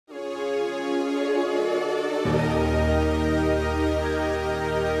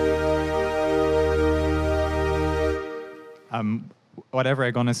Whatever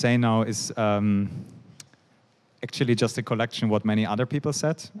I'm gonna say now is actually just a collection of what many other people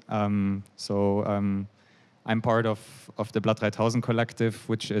said. I'm part of the Blood 3000 collective,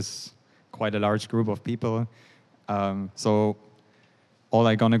 which is quite a large group of people. So all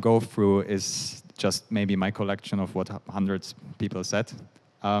I'm gonna go through is just maybe my collection of what hundreds people said.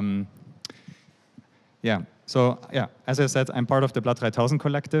 As I said, I'm part of the Blood 3000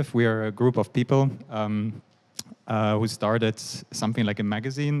 collective. We are a group of people who started something like a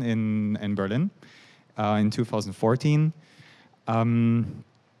magazine in Berlin in 2014.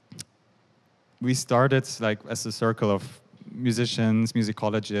 We started like as a circle of musicians,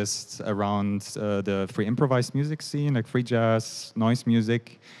 musicologists around the free improvised music scene, like free jazz, noise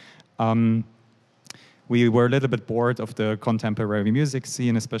music. We were a little bit bored of the contemporary music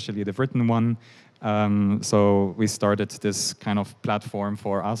scene, especially the written one. So we started this kind of platform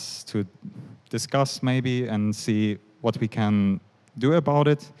for us to discuss maybe and see what we can do about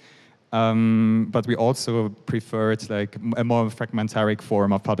it. But we also preferred like a more fragmentaric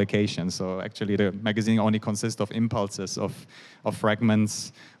form of publication. So actually the magazine only consists of impulses, of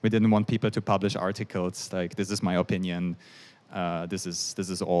fragments. We didn't want people to publish articles like, this is my opinion, this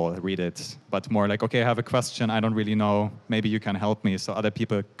is all, read it. But more like, okay, I have a question, I don't really know, maybe you can help me. So other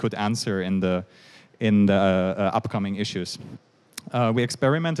people could answer in the upcoming issues. We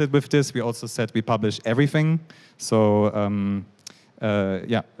experimented with this. We also said we publish everything. So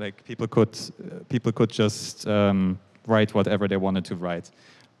like people could just write whatever they wanted to write.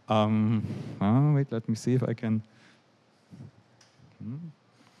 Wait, let me see if I can.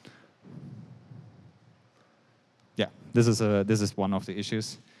 Yeah, this is one of the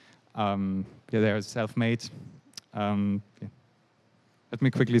issues. They're self-made. Let me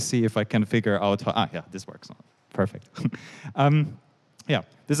quickly see if I can figure out how. Yeah, this works. Perfect. Yeah,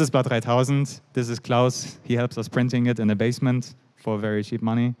 this is Blood 3000. This is Klaus. He helps us printing it in the basement for very cheap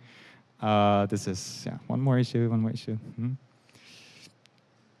money. This is one more issue.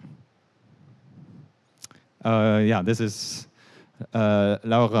 This is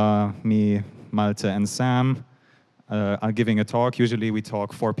Laura, me, Malte, and Sam are giving a talk. Usually we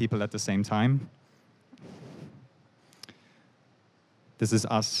talk 4 people at the same time. This is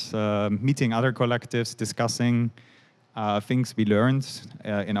us meeting other collectives, discussing things we learned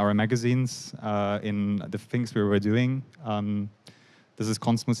in our magazines, in the things we were doing. This is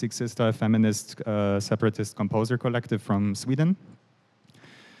Konstmusiksista, a feminist separatist composer collective from Sweden.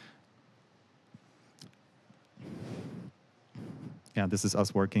 Yeah, this is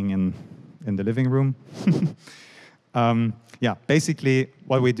us working in the living room. Basically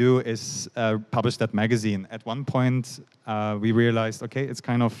what we do is publish that magazine. At one point, we realized, okay, it's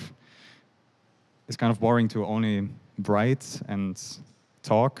kind of boring to only write and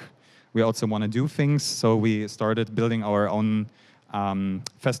talk. We also want to do things, so we started building our own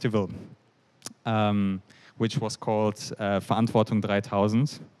festival, which was called Verantwortung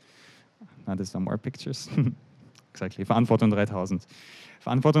 3000. Now there's some more pictures. Exactly, Verantwortung 3000.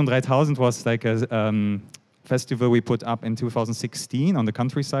 Verantwortung 3000 was like a festival we put up in 2016 on the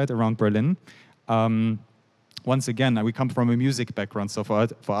countryside around Berlin. Once again, we come from a music background, so for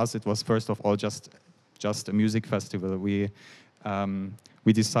us it was first of all just a music festival.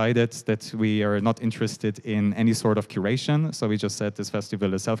 We decided that we are not interested in any sort of curation, so we just said this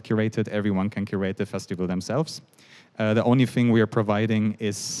festival is self-curated, everyone can curate the festival themselves. The only thing we are providing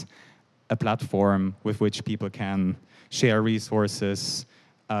is a platform with which people can share resources,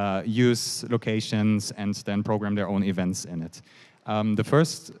 use locations, and then program their own events in it. The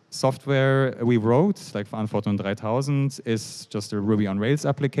first software we wrote, like Verantwortung 3000, is just a Ruby on Rails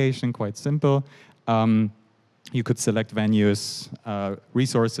application, quite simple. You could select venues,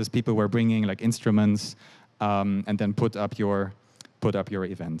 resources people were bringing, like instruments, and then put up your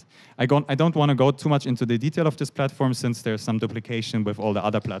event. I don't want to go too much into the detail of this platform since there's some duplication with all the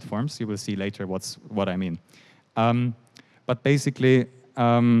other platforms. You will see later what I mean. But basically,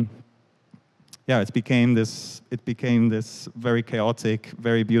 it became this very chaotic,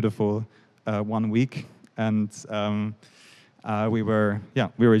 very beautiful 1 week, and we were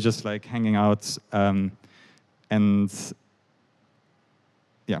just like hanging out and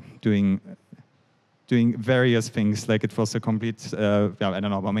doing various things. Like it was a complete, I don't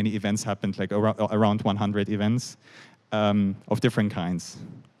know how many events happened, like around 100 events of different kinds.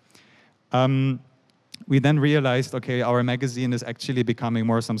 We then realized, okay, our magazine is actually becoming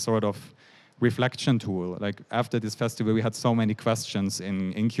more some sort of reflection tool. Like after this festival, we had so many questions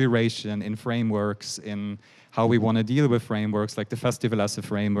in curation, in frameworks, in how we want to deal with frameworks, like the festival as a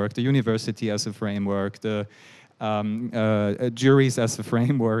framework, the university as a framework, the juries as a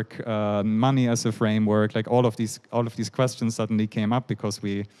framework, money as a framework, like all of these questions suddenly came up because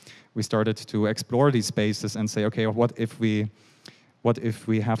we started to explore these spaces and say, okay, what if we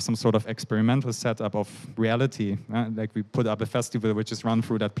have some sort of experimental setup of reality? Like we put up a festival which is run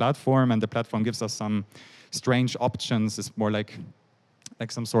through that platform, and the platform gives us some strange options. It's more like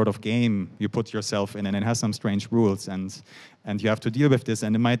some sort of game you put yourself in, and it has some strange rules, and you have to deal with this,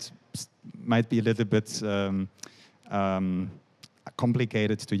 and it might be a little bit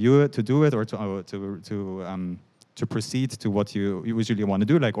complicated to do it or to proceed to what you usually want to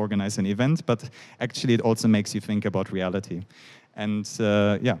do, like organize an event, but actually it also makes you think about reality. And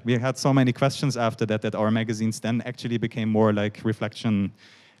yeah, we had so many questions after that our magazines then actually became more like reflection,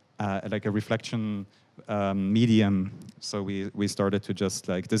 like a reflection medium. So we started to just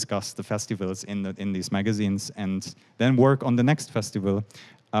like discuss the festivals in these magazines, and then work on the next festival,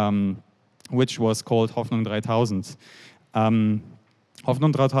 which was called HOFFNUNG 3000.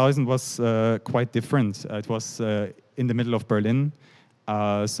 HOFFNUNG 3000 was quite different. It was in the middle of Berlin.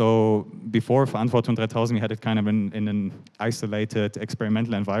 So before Verantwortung 3000, we had it kind of in an isolated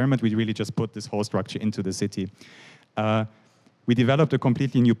experimental environment. We really just put this whole structure into the city. We developed a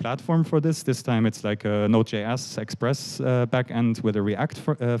completely new platform for this. This time it's like a Node.js Express backend with a React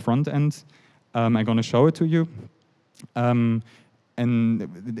front end. I'm going to show it to you. And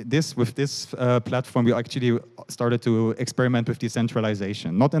with this platform, we actually started to experiment with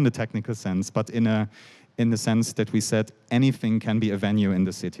decentralization, not in the technical sense, but in the sense that we said anything can be a venue in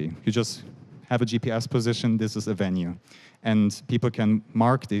the city. You just have a GPS position, this is a venue. And people can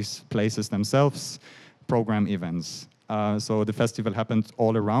mark these places themselves, program events. So the festival happened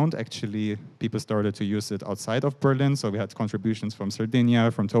all around. Actually, people started to use it outside of Berlin. So we had contributions from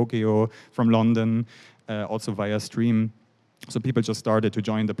Sardinia, from Tokyo, from London, also via stream. So people just started to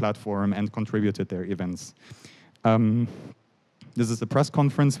join the platform and contributed their events. This is the press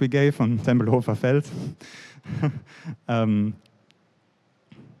conference we gave on Tempelhofer Feld.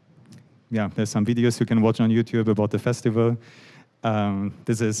 Yeah, there's some videos you can watch on YouTube about the festival.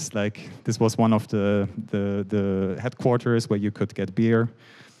 This was one of the headquarters where you could get beer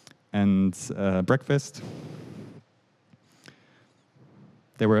and breakfast.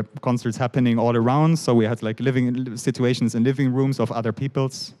 There were concerts happening all around, so we had like living situations in living rooms of other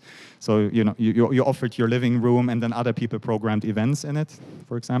people's. So you offered your living room, and then other people programmed events in it,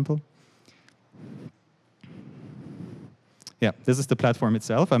 for example. Yeah, this is the platform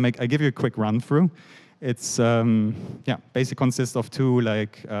itself. I give you a quick run through. It's yeah, basically consists of two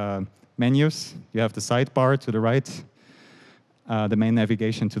menus. You have the sidebar to the right, the main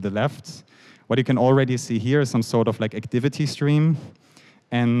navigation to the left. What you can already see here is some sort of like activity stream.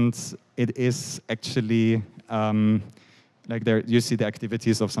 And it is actually, like there you see the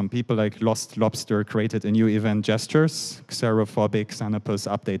activities of some people, like Lost Lobster created a new event, Gestures, Xerophobic, Xanapus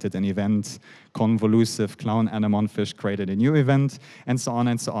updated an event, Convolusive, Clown Anemonfish created a new event, and so on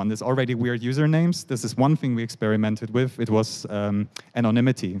and so on. There's already weird usernames. This is one thing we experimented with. It was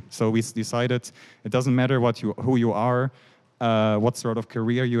anonymity. So we decided it doesn't matter who you are, what sort of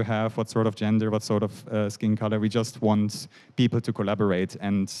career you have, what sort of gender, what sort of skin color. We just want people to collaborate.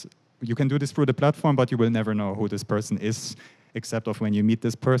 And you can do this through the platform, but you will never know who this person is, except of when you meet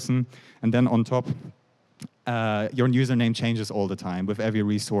this person. And then on top, your username changes all the time with every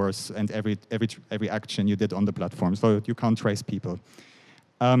resource and every action you did on the platform. So you can't trace people.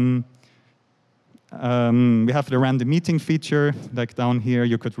 We have the random meeting feature. Like down here,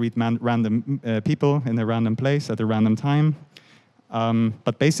 you could read random people in a random place at a random time.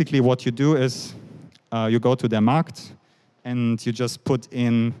 But basically what you do is you go to der Markt and you just put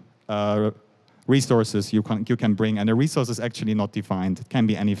in resources you can bring, and the resource is actually not defined. It can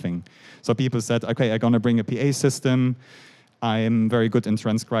be anything. So people said, okay, I'm going to bring a PA system. I'm very good in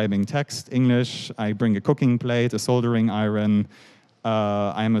transcribing text, English. I bring a cooking plate, a soldering iron.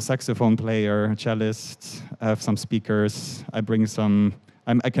 I'm a saxophone player, a cellist. I have some speakers. I bring some.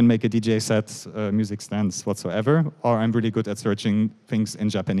 I can make a DJ set, music stands, whatsoever. Or I'm really good at searching things in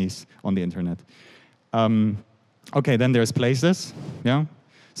Japanese on the internet. Okay, then there's places. Yeah.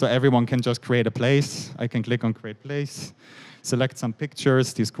 So everyone can just create a place. I can click on create place, select some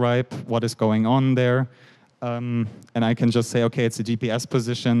pictures, describe what is going on there. And I can just say, okay, it's a GPS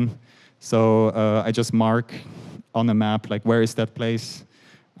position. So I just mark on a map, like where is that place?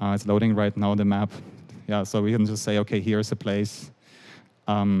 It's loading right now, the map. Yeah, so we can just say, okay, here's a place.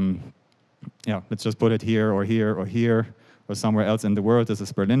 Yeah, let's just put it here or here or here or somewhere else in the world. This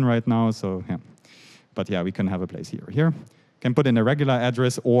is Berlin right now, so yeah. But yeah, we can have a place here or here. Can put in a regular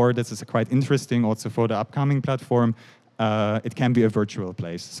address, or this is quite interesting also for the upcoming platform. It can be a virtual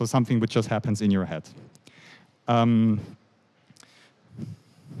place, so something which just happens in your head.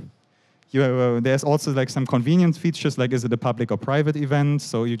 There's also like some convenience features, like is it a public or private event?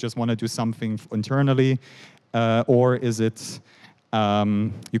 So you just want to do something internally, or is it?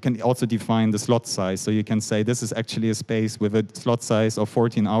 You can also define the slot size. So you can say this is actually a space with a slot size of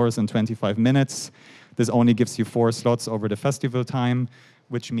 14 hours and 25 minutes. This only gives you 4 slots over the festival time,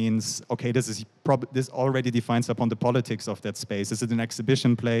 which means, okay, this already defines upon the politics of that space. Is it an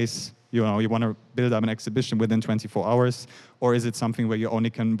exhibition place? You want to build up an exhibition within 24 hours, or is it something where you only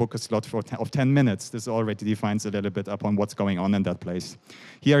can book a slot of 10 minutes? This already defines a little bit upon what's going on in that place.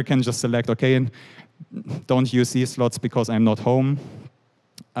 Here I can just select, okay, don't use these slots because I'm not home.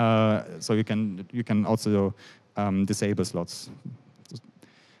 So you can also disable slots.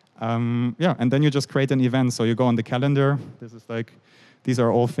 Yeah, and then you just create an event. So you go on the calendar. This is like, these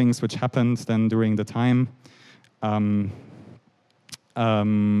are all things which happened then during the time.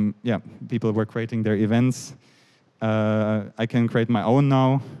 Yeah, people were creating their events. I can create my own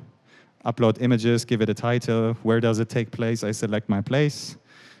now. Upload images, give it a title. Where does it take place? I select my place.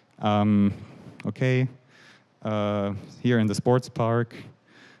 Okay. Here in the sports park.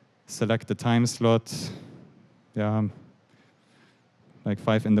 Select the time slot. Yeah. Like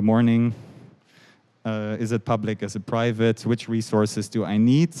 5 in the morning. Is it public? Is it private? Which resources do I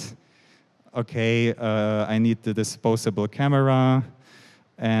need? Okay, I need the disposable camera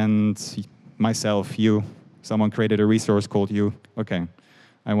and myself, you. Someone created a resource called you. Okay,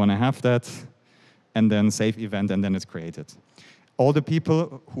 I want to have that. And then save event, and then it's created. All the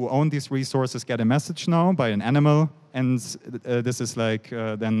people who own these resources get a message now by an animal, and this is like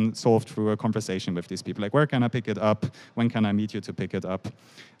then solved through a conversation with these people. Like, where can I pick it up? When can I meet you to pick it up?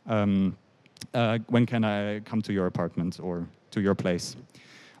 When can I come to your apartment or to your place?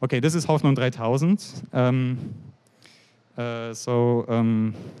 Okay, this is HOFFNUNG 3000.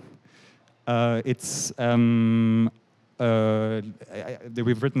 It's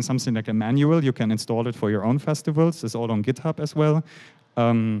we've written something like a manual. You can install it for your own festivals. It's all on GitHub as well.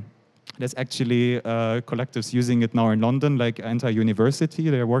 There's actually collectives using it now in London, like Anti-University.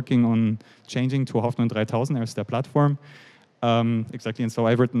 They're working on changing to HOFFNUNG 3000 as their platform. Exactly, and so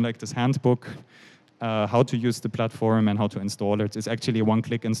I've written like this handbook, how to use the platform and how to install it. It's actually a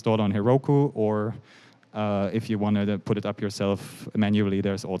one-click install on Heroku, or if you want to put it up yourself manually,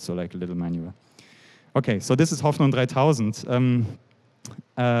 there's also like a little manual. Okay, so this is HOFFNUNG 3000.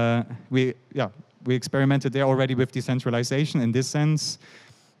 We experimented there already with decentralization in this sense,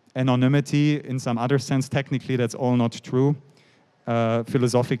 anonymity in some other sense. Technically, that's all not true.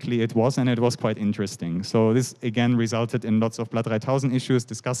 Philosophically, it was, and it was quite interesting. So this, again, resulted in lots of Blood 3000 issues,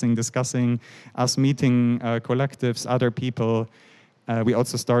 discussing, us meeting collectives, other people. We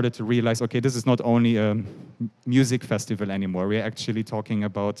also started to realize, okay, this is not only a music festival anymore. We're actually talking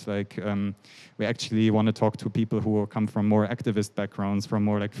about, like, we actually want to talk to people who come from more activist backgrounds, from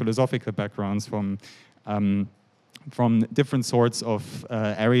more like philosophical backgrounds, from different sorts of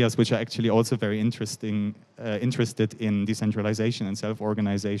areas which are actually also very interested in decentralization and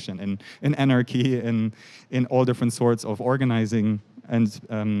self-organization, in anarchy, in all different sorts of organizing and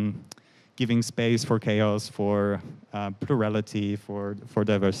giving space for chaos, for plurality, for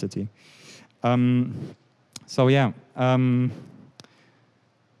diversity. So yeah,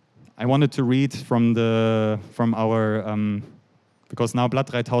 I wanted to read from our because now Blood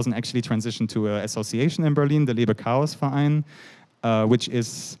 3000 actually transitioned to an association in Berlin, the Liebe Chaos Verein, which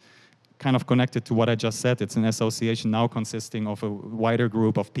is kind of connected to what I just said. It's an association now consisting of a wider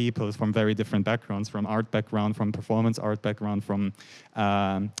group of people from very different backgrounds, from art background, from performance art background, from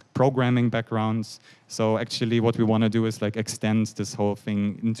programming backgrounds. So actually what we want to do is like extend this whole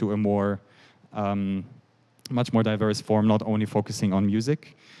thing into a more, much more diverse form, not only focusing on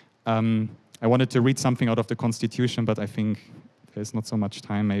music. I wanted to read something out of the Constitution, but I think there's not so much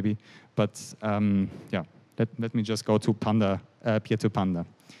time maybe. But yeah, let me just go to Panda, Peer-to-Panda.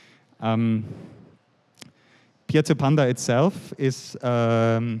 Peer-to-Panda itself is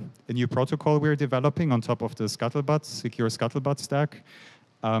a new protocol we're developing on top of the Scuttlebutt, secure Scuttlebutt stack.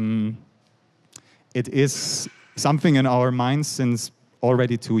 It is something in our minds since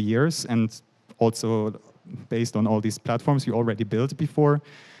already 2 years, and also based on all these platforms we already built before.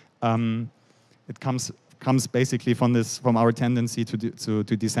 It comes basically from our tendency to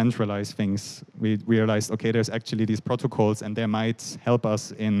decentralize things. We realized, okay, there's actually these protocols, and they might help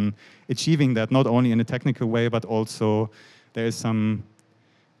us in achieving that, not only in a technical way, but also there is some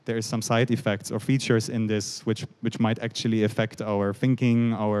side effects or features in this which might actually affect our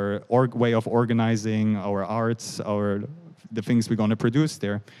thinking, our way of organizing, our arts, the things we're going to produce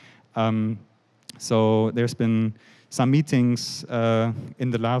there. So there's been some meetings in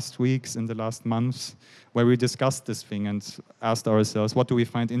the last weeks, in the last months, where we discussed this thing and asked ourselves, what do we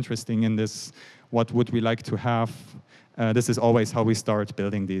find interesting in this? What would we like to have? This is always how we start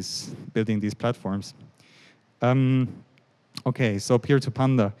building these platforms. Okay, so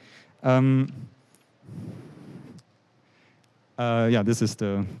Peer-to-Panda. Yeah, this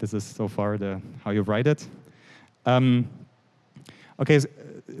is so far how you write it. Okay,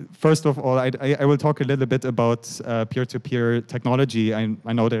 first of all, I will talk a little bit about peer-to-peer technology.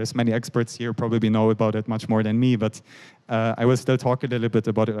 I know there's many experts here, probably know about it much more than me, but I will still talk a little bit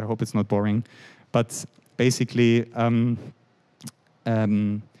about it. I hope it's not boring. But basically,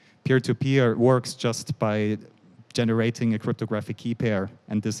 peer-to-peer works just by generating a cryptographic key pair,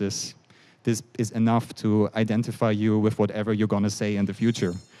 and this is enough to identify you with whatever you're going to say in the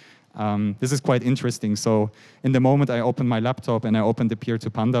future. This is quite interesting. So in the moment I open my laptop and I open the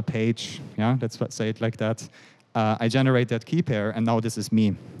Peer-to-Panda page, yeah, let's say it like that, I generate that key pair, and now this is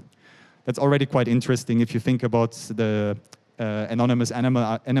me. That's already quite interesting if you think about the anonymous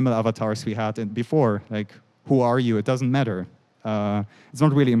animal avatars we had before. Like, who are you? It doesn't matter. It's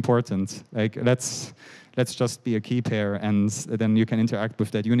not really important. Like, let's just be a key pair, and then you can interact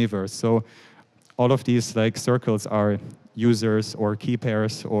with that universe. So all of these like circles are users or key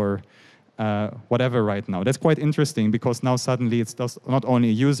pairs or whatever right now. That's quite interesting because now suddenly it's just not only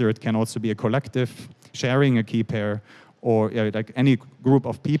a user, it can also be a collective sharing a key pair, or like any group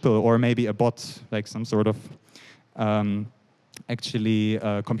of people, or maybe a bot, like some sort of actually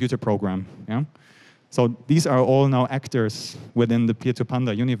computer program. Yeah. So these are all now actors within the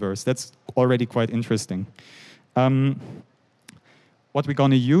Peer-to-Panda universe. That's already quite interesting. What we're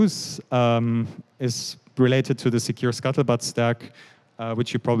going to use is related to the secure scuttlebutt stack,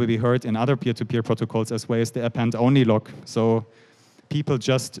 which you probably heard in other peer-to-peer protocols as well, as the append-only lock. So people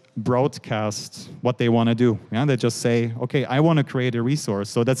just broadcast what they want to do. Yeah? They just say, okay, I want to create a resource.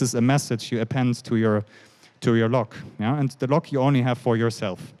 So this is a message you append to your lock. Yeah? And the lock you only have for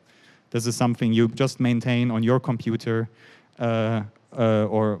yourself. This is something you just maintain on your computer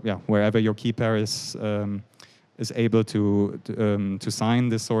or yeah, wherever your key pair is able to sign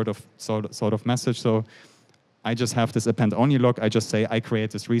this sort of message. So I just have this append only lock. I just say I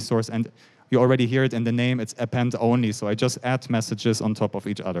create this resource, and you already hear it in the name. It's append only. So I just add messages on top of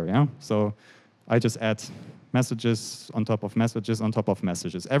each other. Yeah. So I just add messages on top of messages on top of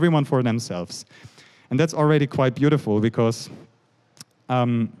messages. Everyone for themselves, and that's already quite beautiful because.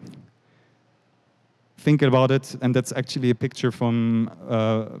 Think about it, and that's actually a picture from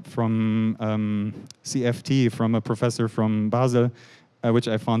CFT, from a professor from Basel, which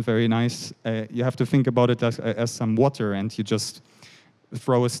I found very nice. You have to think about it as some water, and you just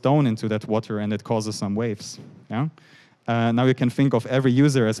throw a stone into that water, and it causes some waves. Yeah. Now you can think of every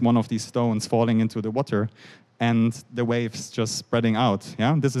user as one of these stones falling into the water, and the waves just spreading out.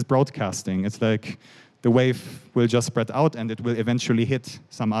 Yeah. This is broadcasting. It's like the wave will just spread out, and it will eventually hit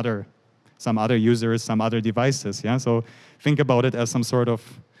some other users, some other devices. Yeah, so think about it as some sort of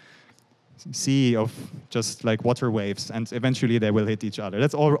sea of just like water waves, and eventually they will hit each other.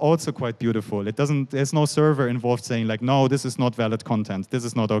 That's also quite beautiful. There's no server involved saying like, no, this is not valid content, this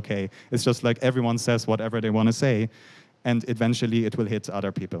is not okay. It's just like everyone says whatever they want to say, and eventually it will hit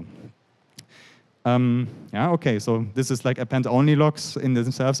other people. Yeah, okay, so this is like append-only locks in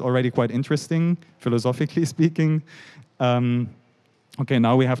themselves, already quite interesting, philosophically speaking. Okay,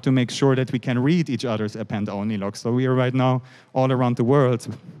 now we have to make sure that we can read each other's append-only logs. So we are right now all around the world.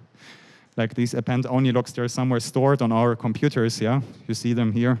 Like these append-only logs, they're somewhere stored on our computers, yeah? You see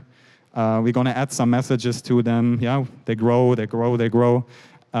them here. We're going to add some messages to them, yeah? They grow, they grow, they grow.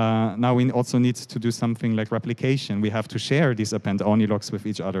 Now we also need to do something like replication. We have to share these append-only logs with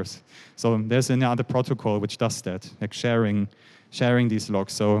each other. So there's another protocol which does that, like sharing these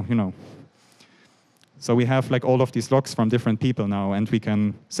logs. So, you know, so we have like all of these logs from different people now, and we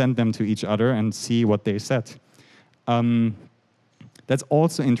can send them to each other and see what they said. That's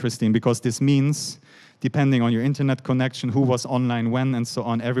also interesting because this means, depending on your internet connection, who was online when, and so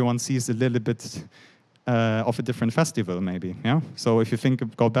on, everyone sees a little bit of a different festival, maybe. Yeah. So if you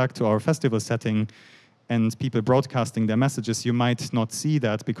go back to our festival setting, and people broadcasting their messages, you might not see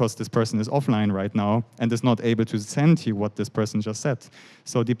that because this person is offline right now and is not able to send you what this person just said.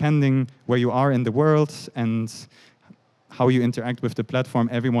 So depending where you are in the world and how you interact with the platform,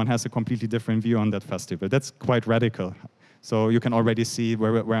 everyone has a completely different view on that festival. That's quite radical. So you can already see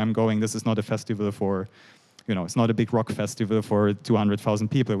where I'm going. This is not a festival for, you know, it's not a big rock festival for 200,000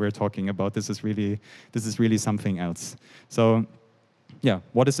 people we're talking about. This is really something else. So yeah,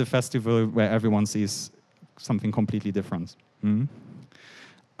 what is a festival where everyone sees something completely different?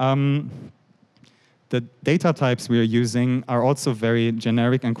 The data types we are using are also very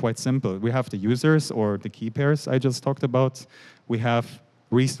generic and quite simple. We have the users, or the key pairs I just talked about. We have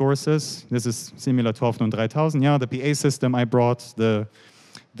resources. This is similar to HOFFNUNG 3000. Yeah, the PA system I brought,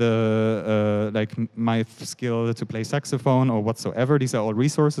 like my skill to play saxophone or whatsoever. These are all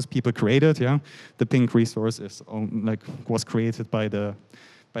resources people created. Yeah, the pink resource is was created by the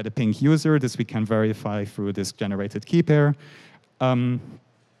pink user. This we can verify through this generated key pair.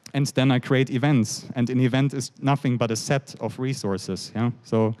 And then I create events, and an event is nothing but a set of resources. Yeah,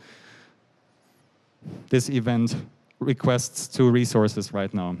 so this event requests 2 resources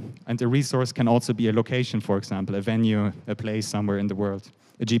right now, and a resource can also be a location, for example, a venue, a place somewhere in the world,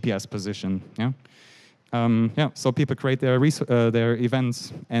 a GPS position. Yeah, so people create their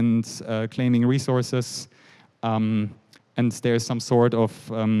events and claiming resources. And there's some sort of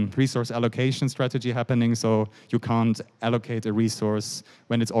resource allocation strategy happening, so you can't allocate a resource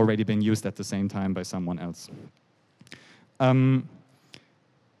when it's already been used at the same time by someone else. I'm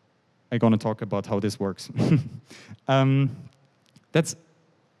going to talk about how this works. That's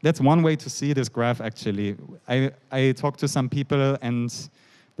one way to see this graph, actually. I talked to some people, and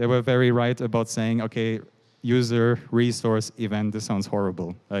they were very right about saying, okay, user, resource, event, this sounds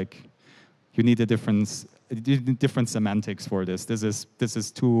horrible. Like, you need a different semantics for this. This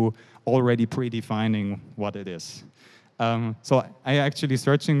is too already predefining what it is. So I actually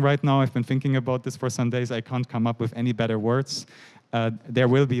searching right now. I've been thinking about this for some days. I can't come up with any better words. There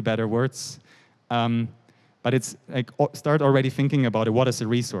will be better words. But it's like, start already thinking about it. What is a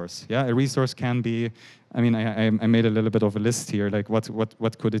resource? Yeah, a resource can be, I mean, I made a little bit of a list here. Like,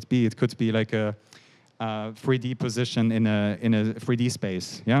 what could it be? It could be like a 3D position in a 3D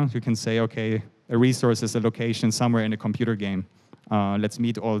space. Yeah, you can say, okay, a resource is a location somewhere in a computer game. Let's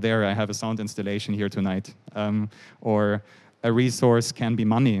meet all there. I have a sound installation here tonight. Or a resource can be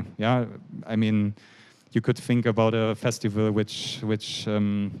money. Yeah, I mean, you could think about a festival which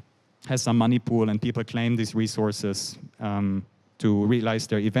has some money pool, and people claim these resources to realize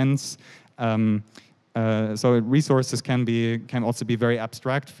their events. So resources can also be very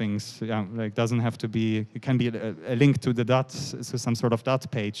abstract things. Yeah, like doesn't have to be. It can be a link to the dot, so some sort of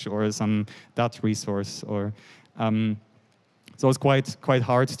dot page or some dot resource. Or so it's quite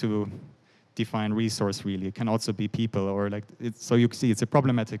hard to define resource. Really, it can also be people, or like so you see it's a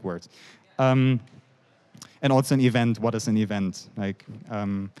problematic word. And also an event. What is an event? Like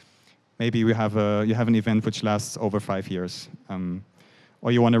maybe you have an event which lasts over 5 years,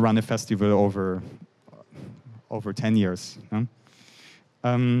 or you want to run a festival over 10 years. Huh?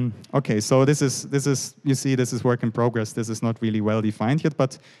 Okay, so this is you see this is work in progress. This is not really well defined yet,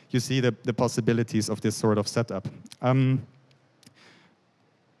 but you see the possibilities of this sort of setup.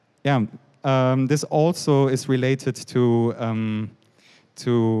 This also is related to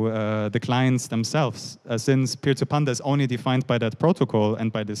the clients themselves. Since Peer-to-Panda is only defined by that protocol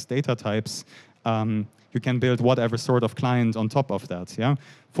and by these data types, you can build whatever sort of client on top of that. Yeah,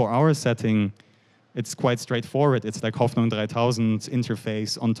 for our setting, it's quite straightforward. It's like HOFFNUNG 3000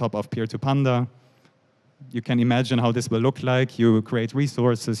 interface on top of Peer-to-Panda. You can imagine how this will look like. You create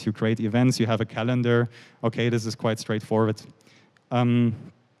resources, you create events, you have a calendar. Okay, this is quite straightforward.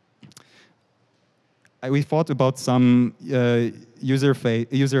 We thought about some user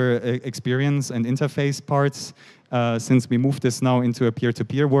experience and interface parts since we moved this now into a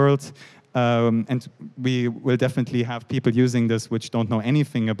peer-to-peer world. And we will definitely have people using this which don't know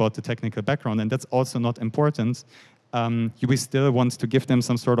anything about the technical background, and that's also not important. We still want to give them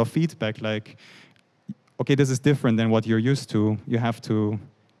some sort of feedback, like, okay, this is different than what you're used to. You have to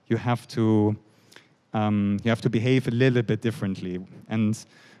behave a little bit differently. And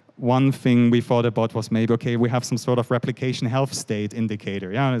one thing we thought about was maybe, okay, we have some sort of replication health state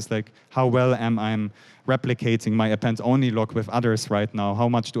indicator. Yeah, it's like, how well am I replicating my append-only log with others right now? How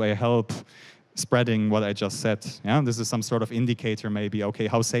much do I help spreading what I just said? Yeah, this is some sort of indicator maybe. Okay,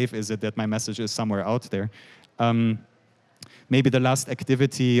 how safe is it that my message is somewhere out there? Maybe the last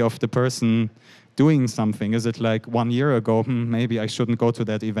activity of the person doing something, is it like 1 year ago? Maybe I shouldn't go to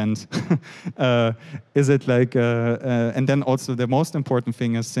that event. Is it like, and then also the most important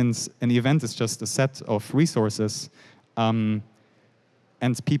thing is, since an event is just a set of resources, and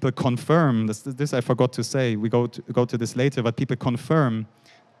people confirm, this I forgot to say, we go to this later, but people confirm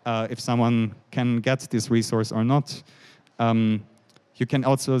if someone can get this resource or not. You can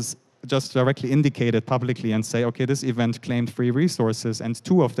also just directly indicate it publicly and say, okay, this event claimed 3 resources and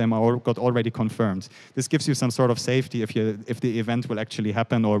 2 of them got already confirmed. This gives you some sort of safety if the event will actually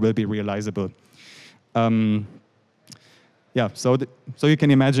happen or will be realizable. Yeah, so you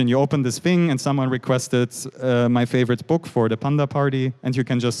can imagine you open this thing and someone requested my favorite book for the Panda party, and you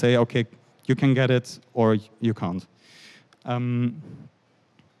can just say, okay, You can get it or you can't.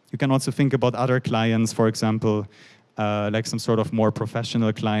 You can also think about other clients, for example, like some sort of more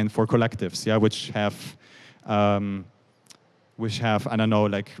professional client for collectives, yeah, which have I don't know,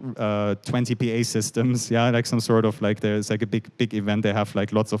 like 20 PA systems, yeah, like some sort of like there's like a big event. They have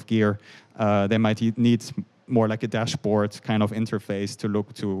like lots of gear. They might need more like a dashboard kind of interface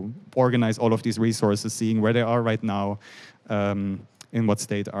to organize all of these resources, seeing where they are right now, in what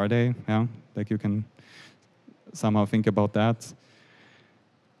state are they, yeah, like you can somehow think about that.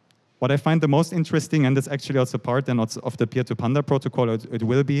 What I find the most interesting, and it's actually also part then of the peer-to-panda protocol, it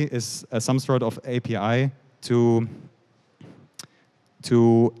will be, is some sort of API to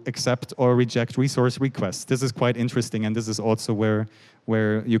accept or reject resource requests. This is quite interesting, and this is also where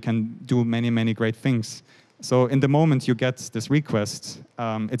you can do many great things. So in the moment you get this request,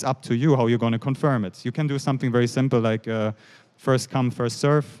 it's up to you how you're going to confirm it. You can do something very simple like first come, first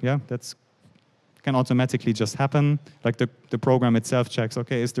serve. Yeah, that's can automatically just happen. Like the program itself checks,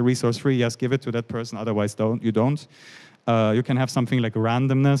 okay, is the resource free? Yes, give it to that person, otherwise you don't. You can have something like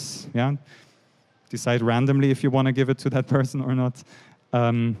randomness, yeah? Decide randomly if you want to give it to that person or not.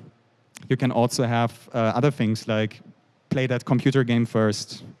 You can also have other things like play that computer game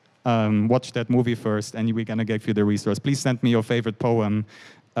first, watch that movie first, and we're gonna give you the resource. Please send me your favorite poem.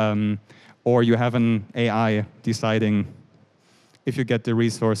 Or you have an AI deciding if you get the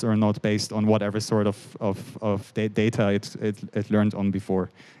resource or not based on whatever sort of data it learned on before.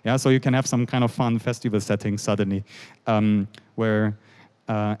 Yeah, so you can have some kind of fun festival setting suddenly where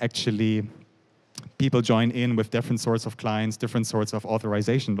actually people join in with different sorts of clients, different sorts of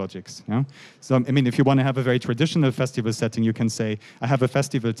authorization logics. Yeah? So, I mean, if you want to have a very traditional festival setting, you can say, I have a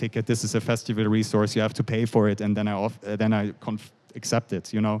festival ticket, this is a festival resource, you have to pay for it, and then I accept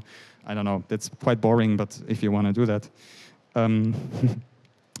it, you know. I don't know, that's quite boring, but if you want to do that.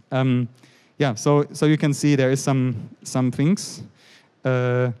 Yeah, so you can see there is some things.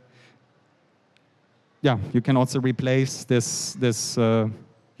 Yeah, you can also replace this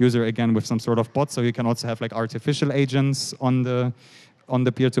user again with some sort of bot. So you can also have like artificial agents on the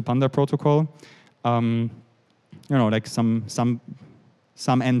peer-to-panda protocol. You know, like some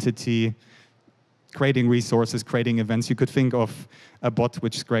entity creating resources, creating events. You could think of a bot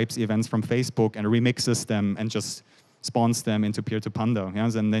which scrapes events from Facebook and remixes them and just spawns them into peer-to-panda. Yeah?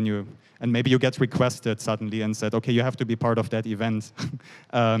 And then maybe you get requested suddenly and said, okay, you have to be part of that event.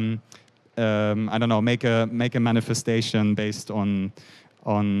 I don't know, make a manifestation based on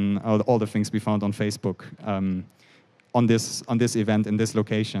all the things we found on Facebook on this event in this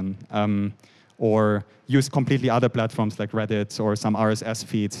location, or use completely other platforms like Reddit or some RSS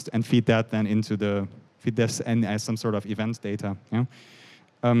feeds and feed that then into feed this in as some sort of event data. Yeah?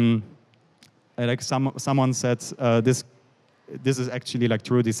 Like someone said, this is actually like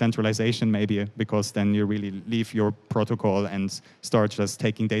true decentralization maybe, because then you really leave your protocol and start just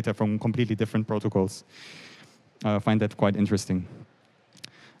taking data from completely different protocols. I find that quite interesting.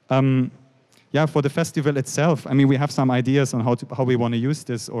 Yeah, for the festival itself, I mean, we have some ideas on how we want to use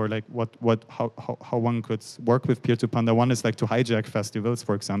this, or like how one could work with peer-to-panda. One is like to hijack festivals,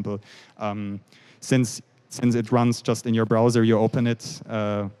 for example. Since it runs just in your browser, you open it,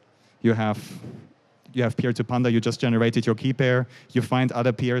 you have peer-to-panda, you just generated your key pair, you find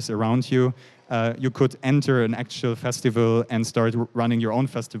other peers around you. You could enter an actual festival and start running your own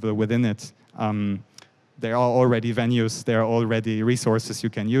festival within it. There are already venues, there are already resources you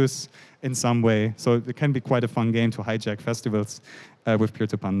can use in some way. So it can be quite a fun game to hijack festivals with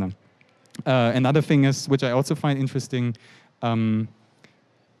peer-to-panda. Another thing is, which I also find interesting,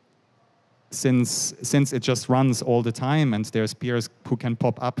 since it just runs all the time and there's peers who can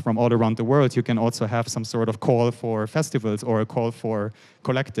pop up from all around the world, you can also have some sort of call for festivals or a call for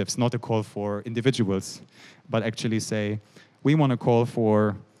collectives, not a call for individuals, but actually say, we want to call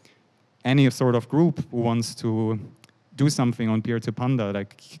for any sort of group who wants to do something on peer-to-panda,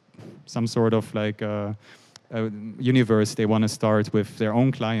 like some sort of like a universe they want to start with their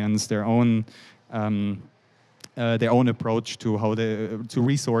own clients, their own approach to to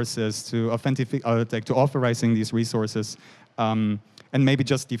resources, to to authorizing these resources, and maybe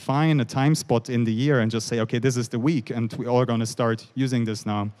just define a time spot in the year and just say, okay, this is the week, and we're all going to start using this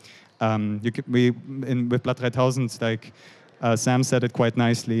now. With Blood 3000, like Sam said it quite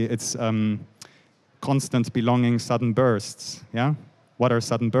nicely. It's constant belonging, sudden bursts. Yeah. What are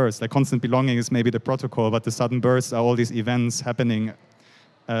sudden bursts? Like constant belonging is maybe the protocol, but the sudden bursts are all these events happening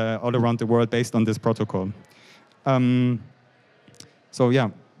all around the world based on this protocol. So yeah,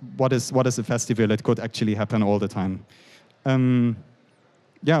 what is a festival? It could actually happen all the time.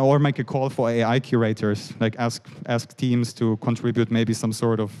 Yeah, or make a call for AI curators, like ask teams to contribute maybe some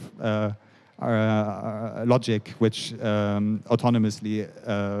sort of logic which autonomously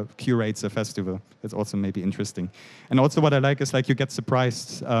curates a festival. It's also maybe interesting. And also what I like is like you get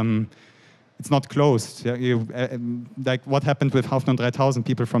surprised. It's not closed. Like what happened with HOFFNUNG 3000,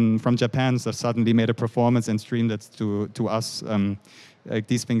 people from Japan suddenly made a performance and streamed it to us. Like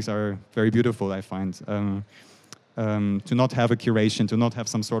these things are very beautiful, I find. To not have a curation, to not have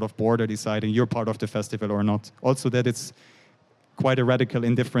some sort of border deciding you're part of the festival or not. Also that it's quite a radical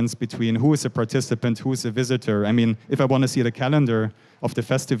indifference between who is a participant, who is a visitor. I mean, if I want to see the calendar of the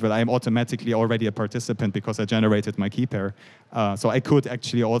festival, I'm automatically already a participant because I generated my key pair. So I could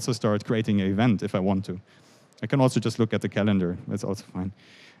actually also start creating an event if I want to. I can also just look at the calendar. That's also fine.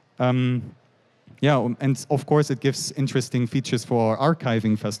 Yeah, and of course it gives interesting features for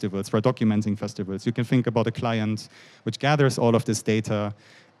archiving festivals, for documenting festivals. You can think about a client which gathers all of this data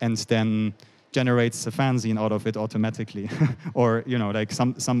and then generates a fanzine out of it automatically, or like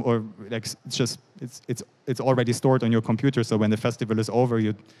or like it's already stored on your computer. So when the festival is over,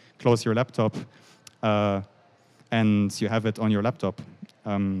 you close your laptop, and you have it on your laptop,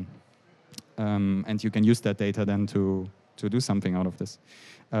 and you can use that data then to do something out of this.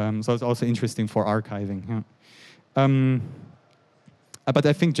 So it's also interesting for archiving. Yeah. But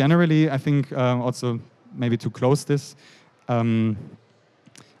I think generally, also maybe to close this, I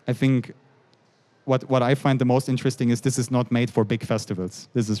think. What I find the most interesting is this is not made for big festivals.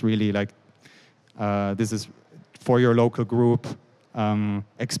 This is really like, this is for your local group,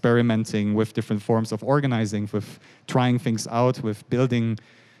 experimenting with different forms of organizing, with trying things out, with building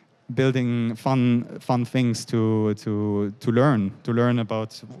fun things to learn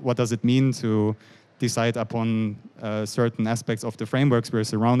about what does it mean to decide upon certain aspects of the frameworks we're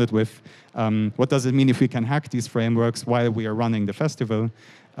surrounded with. What does it mean if we can hack these frameworks while we are running the festival?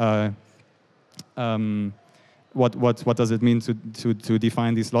 What does it mean to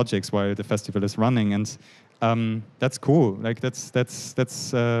define these logics while the festival is running? And that's cool. Like this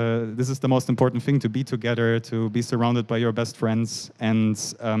is the most important thing, to be together, to be surrounded by your best friends, and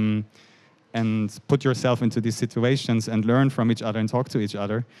put yourself into these situations and learn from each other and talk to each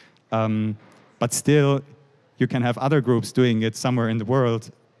other. But still, you can have other groups doing it somewhere in the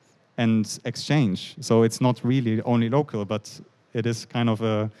world and exchange. So it's not really only local, but it is kind of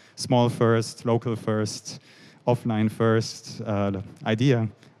a small first, local first, offline first idea,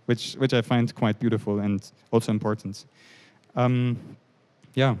 which I find quite beautiful and also important.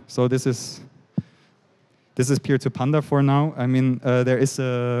 Yeah, so this is Peer-to-Panda for now. I mean, there is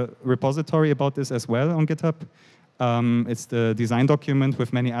a repository about this as well on GitHub. It's the design document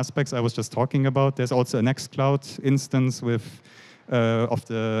with many aspects I was just talking about. There's also a Nextcloud instance with of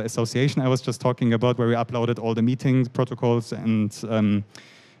the association I was just talking about, where we uploaded all the meeting protocols and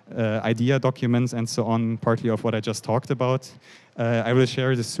idea documents and so on, partly of what I just talked about. I will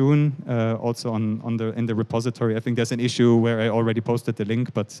share this soon, also in the repository. I think there's an issue where I already posted the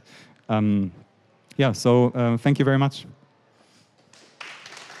link, but yeah, so thank you very much.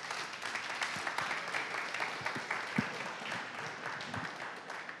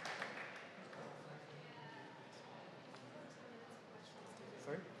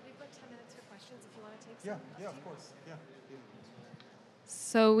 Yeah, of course. Yeah.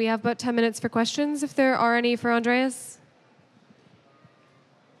 So we have about 10 minutes for questions, if there are any for Andreas.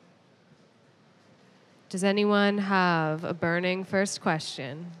 Does anyone have a burning first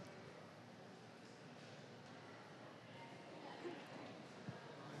question?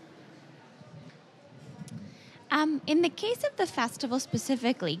 In the case of the festival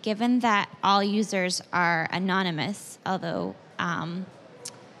specifically, given that all users are anonymous, although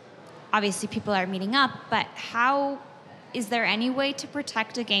obviously people are meeting up, but is there any way to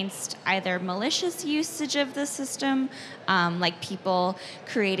protect against either malicious usage of the system, like people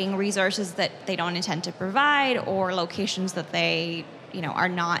creating resources that they don't intend to provide, or locations that they are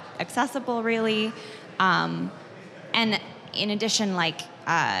not accessible really, and in addition, like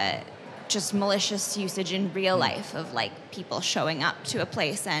just malicious usage in real life of like people showing up to a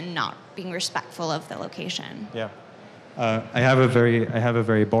place and not being respectful of the location? Yeah. I have a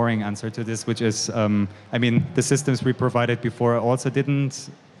very boring answer to this, which is, I mean, the systems we provided before also didn't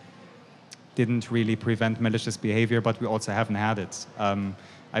really prevent malicious behavior, but we also haven't had it.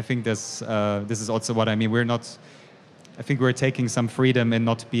 I think this is also what I mean. I think we're taking some freedom in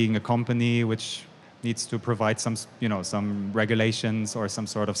not being a company which needs to provide some regulations or some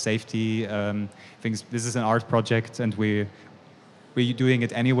sort of safety things. This is an art project, and we're doing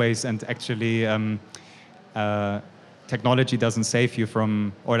it anyways. And actually, technology doesn't save you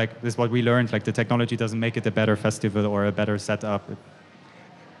from, or like this is what we learned. Like the technology doesn't make it a better festival or a better setup.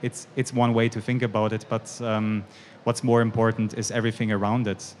 It's one way to think about it, but what's more important is everything around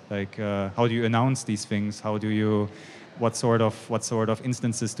it. Like, how do you announce these things? How do you, what sort of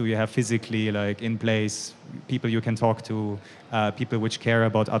instances do you have physically, like in place? People you can talk to, people which care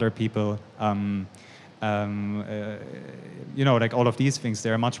about other people. You know, like all of these things, they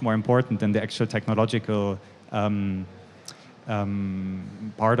are much more important than the actual technological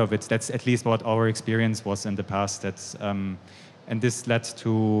part of it. That's at least what our experience was in the past. That's, and this led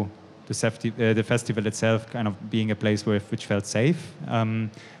to the festival itself kind of being a place which felt safe.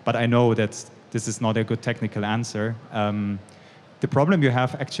 But I know that this is not a good technical answer. The problem you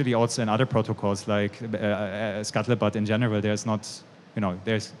have actually also in other protocols like Scuttlebutt in general, there's not, you know,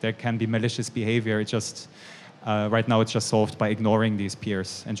 there can be malicious behavior. It just, right now it's just solved by ignoring these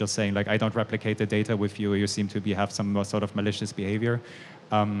peers and just saying like, I don't replicate the data with you, you seem to have some sort of malicious behavior.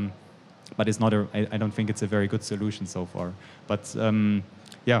 But it's not I don't think it's a very good solution so far. But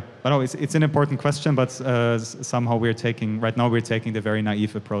yeah, but no, it's an important question, but somehow right now we're taking the very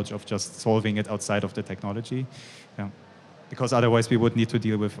naive approach of just solving it outside of the technology. Yeah. Because otherwise we would need to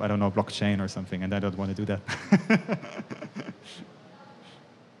deal with, I don't know, blockchain or something, and I don't want to do that.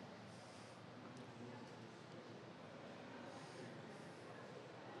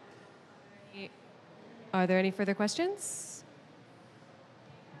 Are there any further questions?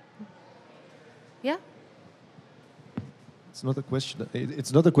 Yeah? It's not a question.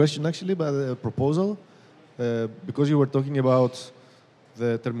 It's not a question actually, but a proposal. Because you were talking about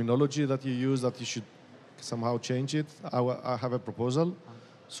the terminology that you use, that you should somehow change it. I have a proposal.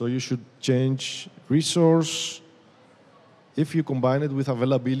 So you should change resource. If you combine it with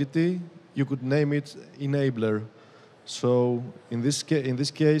availability, you could name it enabler. So in this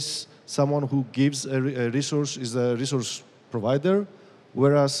case, someone who gives a resource is a resource provider,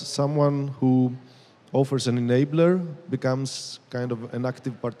 whereas someone who offers an enabler becomes kind of an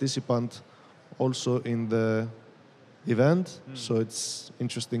active participant also in the event. So it's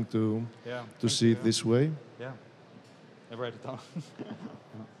interesting to see it this way. Yeah, I write it down.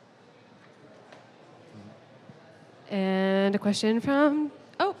 And a question from,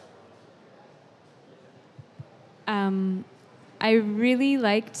 I really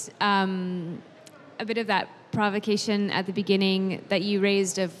liked a bit of that provocation at the beginning that you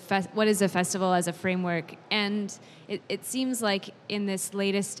raised of what is a festival as a framework. And it seems like in this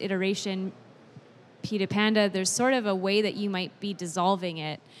latest iteration, Pita Panda, there's sort of a way that you might be dissolving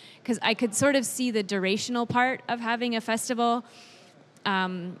it. Because I could sort of see the durational part of having a festival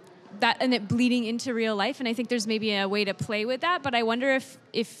and it bleeding into real life. And I think there's maybe a way to play with that. But I wonder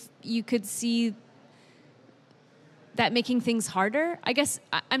if you could see that making things harder. I guess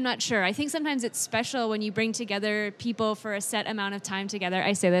I'm not sure. I think sometimes it's special when you bring together people for a set amount of time together.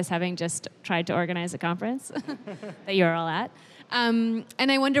 I say this having just tried to organize a conference that you're all at. And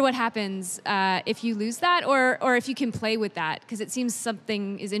I wonder what happens if you lose that or if you can play with that, because it seems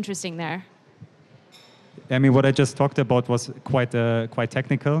something is interesting there. I mean, what I just talked about was quite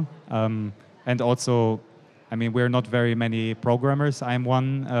technical. And also, I mean, we're not very many programmers. I'm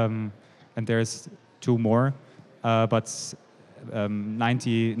one, and there's two more. But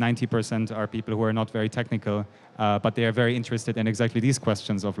 90% are people who are not very technical, but they are very interested in exactly these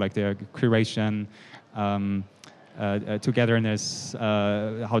questions of like their curation, togetherness,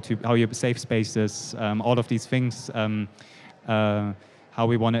 how you safe spaces, all of these things, how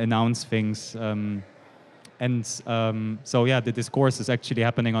we want to announce things. So yeah, the discourse is actually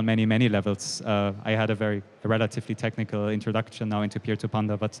happening on many levels. I had a relatively technical introduction now into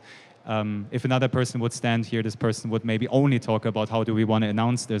Peer-to-Panda, but if another person would stand here, this person would maybe only talk about how do we want to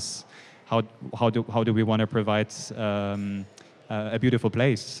announce this, how do we want to provide a beautiful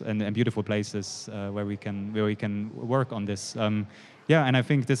place and beautiful places where we can work on this. Yeah, and I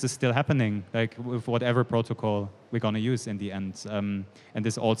think this is still happening, like with whatever protocol we're going to use in the end, and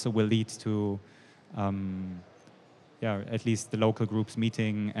this also will lead to. Yeah, at least the local groups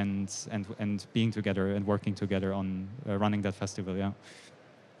meeting and being together and working together on running that festival. Yeah.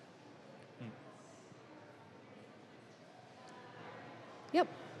 Yep.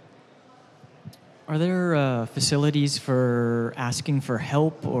 Are there facilities for asking for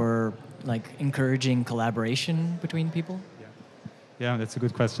help or like encouraging collaboration between people? Yeah, that's a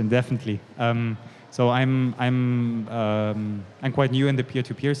good question. Definitely. So I'm quite new in the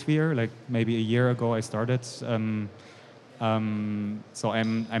peer-to-peer sphere. Like maybe a year ago I started. So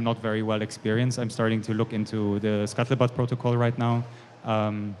I'm not very well experienced. I'm starting to look into the Scuttlebutt protocol right now.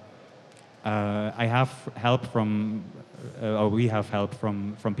 I have help from, or we have help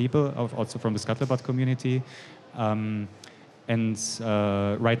from people, also from the Scuttlebutt community. And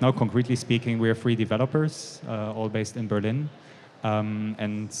right now, concretely speaking, we are 3 developers, all based in Berlin.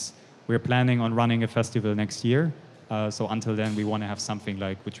 And we're planning on running a festival next year. So until then, we want to have something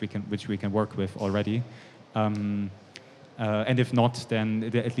like which we can work with already. And if not,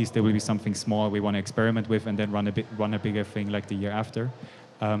 then at least there will be something small we want to experiment with, and then run a bigger thing like the year after.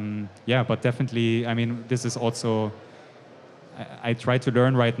 Yeah, but definitely, I mean, this is also. I try to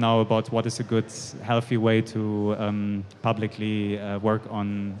learn right now about what is a good, healthy way to publicly work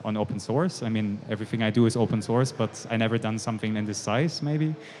on open source. I mean, everything I do is open source, but I never done something in this size,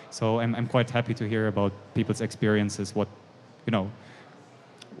 maybe. So I'm quite happy to hear about people's experiences. What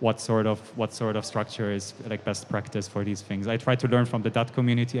sort of structure is like best practice for these things. I try to learn from the .dot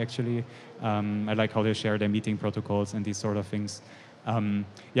community actually. I like how they share their meeting protocols and these sort of things.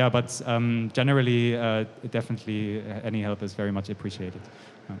 Yeah, but generally, definitely any help is very much appreciated.